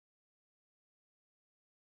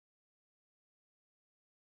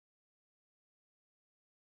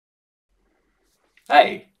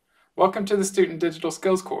Hey, welcome to the Student Digital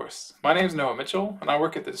Skills course. My name is Noah Mitchell, and I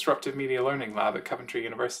work at the Disruptive Media Learning Lab at Coventry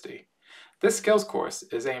University. This skills course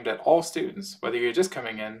is aimed at all students, whether you're just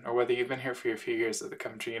coming in or whether you've been here for a few years at the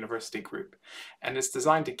Coventry University group, and it's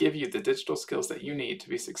designed to give you the digital skills that you need to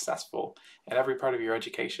be successful in every part of your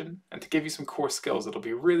education, and to give you some core skills that'll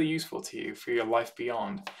be really useful to you for your life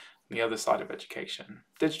beyond on the other side of education.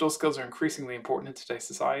 Digital skills are increasingly important in today's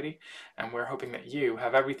society, and we're hoping that you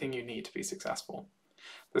have everything you need to be successful.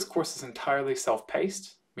 This course is entirely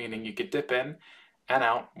self-paced, meaning you could dip in and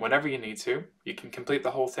out whenever you need to. You can complete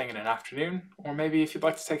the whole thing in an afternoon, or maybe if you'd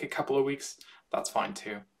like to take a couple of weeks, that's fine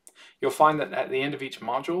too. You'll find that at the end of each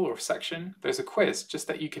module or section, there's a quiz just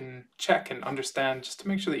that you can check and understand, just to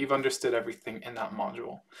make sure that you've understood everything in that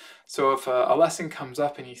module. So if a lesson comes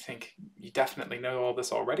up and you think you definitely know all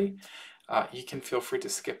this already, you can feel free to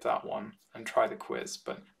skip that one and try the quiz,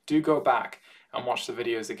 but do go back and watch the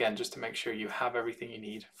videos again just to make sure you have everything you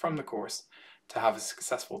need from the course to have a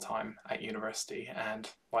successful time at university and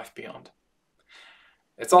life beyond.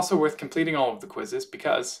 It's also worth completing all of the quizzes,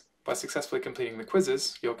 because by successfully completing the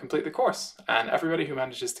quizzes, you'll complete the course, and everybody who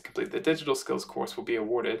manages to complete the digital skills course will be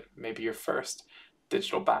awarded maybe your first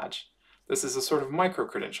digital badge. This is a sort of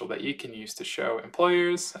micro-credential that you can use to show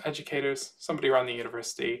employers, educators, somebody around the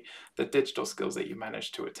university, the digital skills that you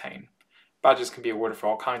managed to attain. Badges can be awarded for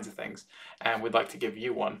all kinds of things, and we'd like to give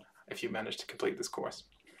you one if you manage to complete this course.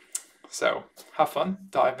 So have fun,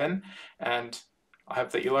 dive in, and I hope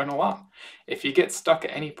that you learn a lot. If you get stuck at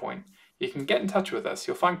any point, you can get in touch with us.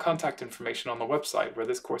 You'll find contact information on the website where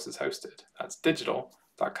this course is hosted. That's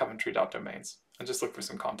digital.coventry.domains, and just look for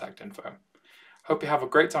some contact info. Hope you have a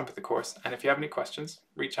great time with the course, and if you have any questions,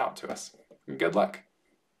 reach out to us. And good luck.